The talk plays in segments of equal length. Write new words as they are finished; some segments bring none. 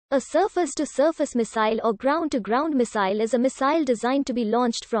A surface-to-surface missile or ground-to-ground missile is a missile designed to be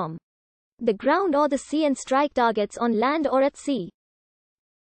launched from the ground or the sea and strike targets on land or at sea.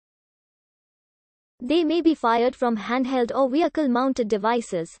 They may be fired from handheld or vehicle-mounted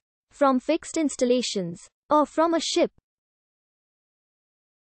devices, from fixed installations, or from a ship.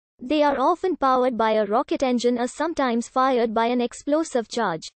 They are often powered by a rocket engine or sometimes fired by an explosive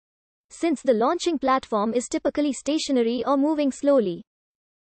charge, since the launching platform is typically stationary or moving slowly.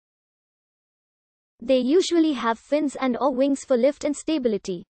 They usually have fins and/or wings for lift and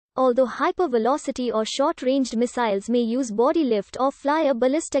stability, although hypervelocity or short-ranged missiles may use body lift or fly a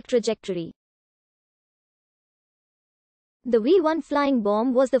ballistic trajectory. The V-1 flying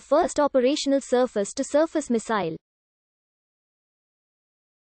bomb was the first operational surface-to-surface missile.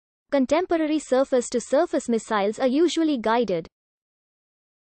 Contemporary surface-to-surface missiles are usually guided.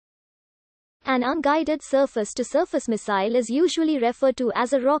 An unguided surface-to-surface missile is usually referred to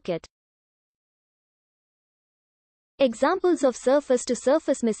as a rocket. Examples of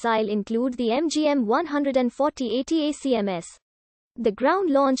surface-to-surface missile include the MGM-140 ATACMS, the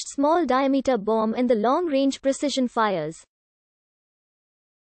ground-launched small-diameter bomb, and the long-range precision fires.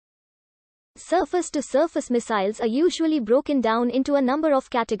 Surface-to-surface missiles are usually broken down into a number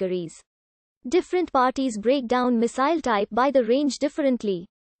of categories. Different parties break down missile type by the range differently.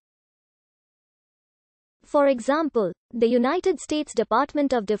 For example, the United States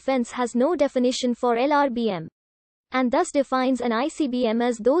Department of Defense has no definition for LRBM, and thus defines an ICBM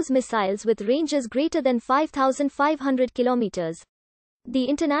as those missiles with ranges greater than 5,500 kilometers. The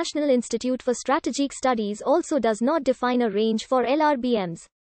International Institute for Strategic Studies also does not define a range for LRBMs,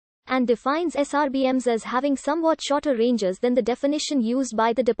 and defines SRBMs as having somewhat shorter ranges than the definition used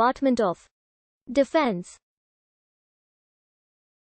by the Department of Defense.